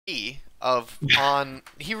of on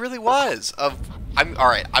he really was of I'm all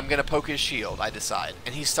right. I'm gonna poke his shield. I decide,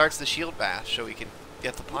 and he starts the shield bash so he can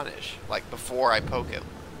get the punish like before I poke him.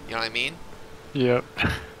 You know what I mean? Yep.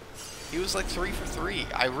 He was like 3 for 3.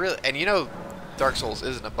 I really and you know, Dark Souls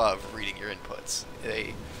isn't above reading your inputs.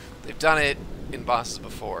 They've done it in bosses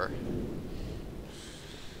before.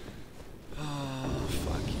 Oh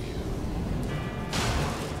fuck you.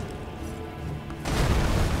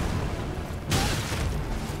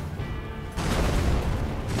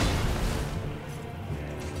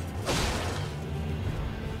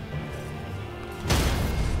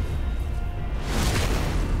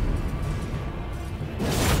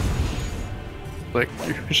 Like,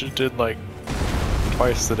 you should did like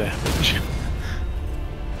twice the damage.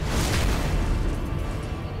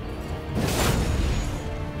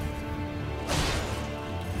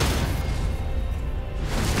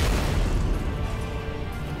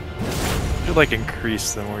 You should like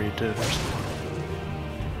increase them where you did or something.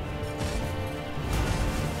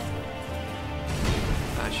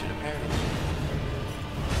 I should have parried.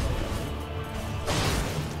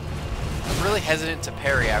 I'm really hesitant to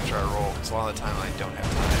parry after I roll because a lot of the time I don't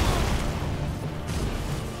have time.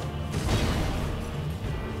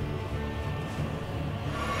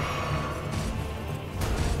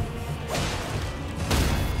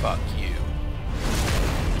 Fuck you.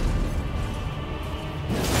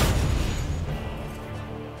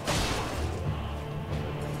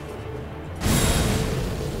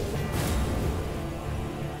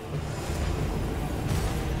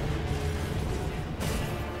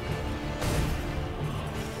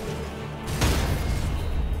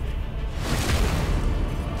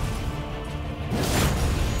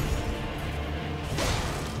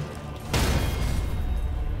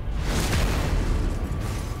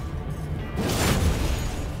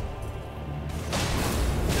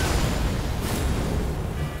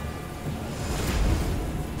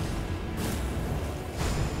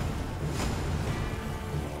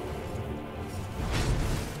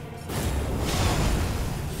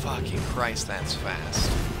 Fucking Christ, that's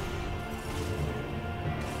fast.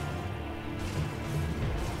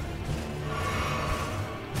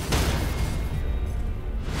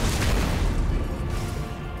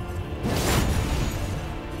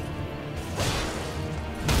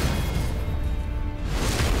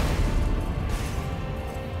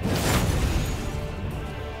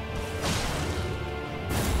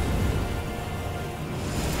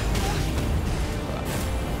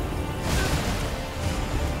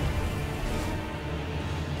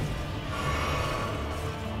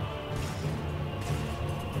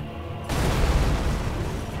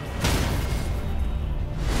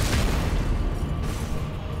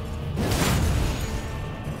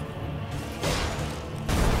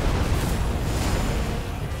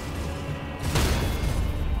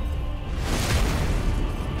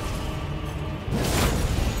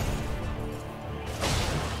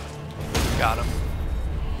 Got him.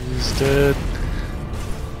 He's dead.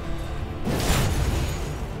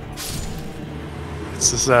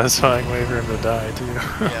 It's a satisfying way for him to die, too.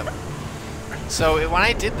 Yep. So when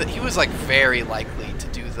I did he was like very likely to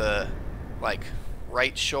do the like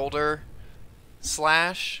right shoulder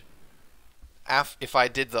slash if I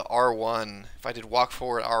did the R1, if I did walk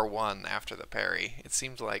forward R1 after the parry. It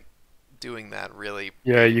seemed like doing that really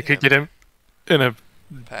Yeah, you made could him get him in a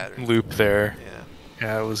pattern. loop there. Yeah.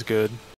 Yeah, it was good.